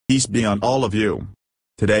Peace be on all of you.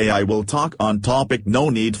 Today I will talk on topic no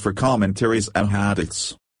need for commentaries and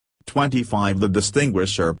hadiths. 25 The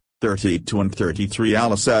Distinguisher, 32 and 33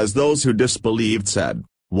 Allah says those who disbelieved said,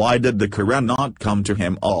 why did the Quran not come to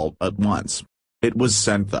him all at once? It was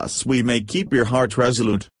sent thus we may keep your heart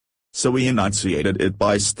resolute. So we enunciated it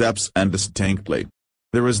by steps and distinctly.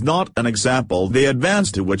 There is not an example they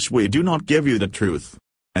advance to which we do not give you the truth.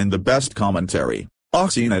 And the best commentary,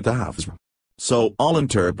 Ahsin Tahafz. So all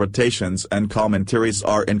interpretations and commentaries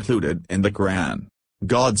are included in the Quran.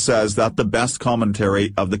 God says that the best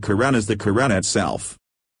commentary of the Quran is the Quran itself.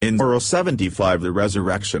 In Surah 75 the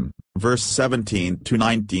Resurrection, verse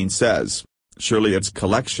 17-19 says, surely its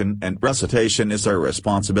collection and recitation is our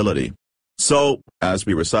responsibility. So, as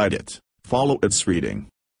we recite it, follow its reading.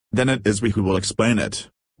 Then it is we who will explain it.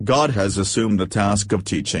 God has assumed the task of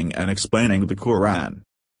teaching and explaining the Quran.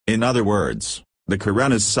 In other words, the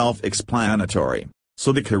Quran is self-explanatory,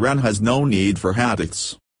 so the Quran has no need for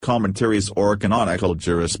hadiths, commentaries or canonical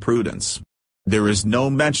jurisprudence. There is no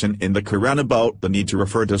mention in the Quran about the need to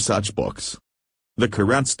refer to such books. The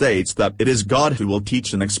Quran states that it is God who will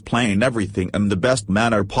teach and explain everything in the best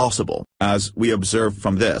manner possible. As we observe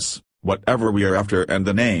from this, whatever we are after and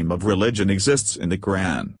the name of religion exists in the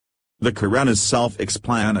Quran. The Quran is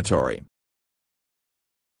self-explanatory.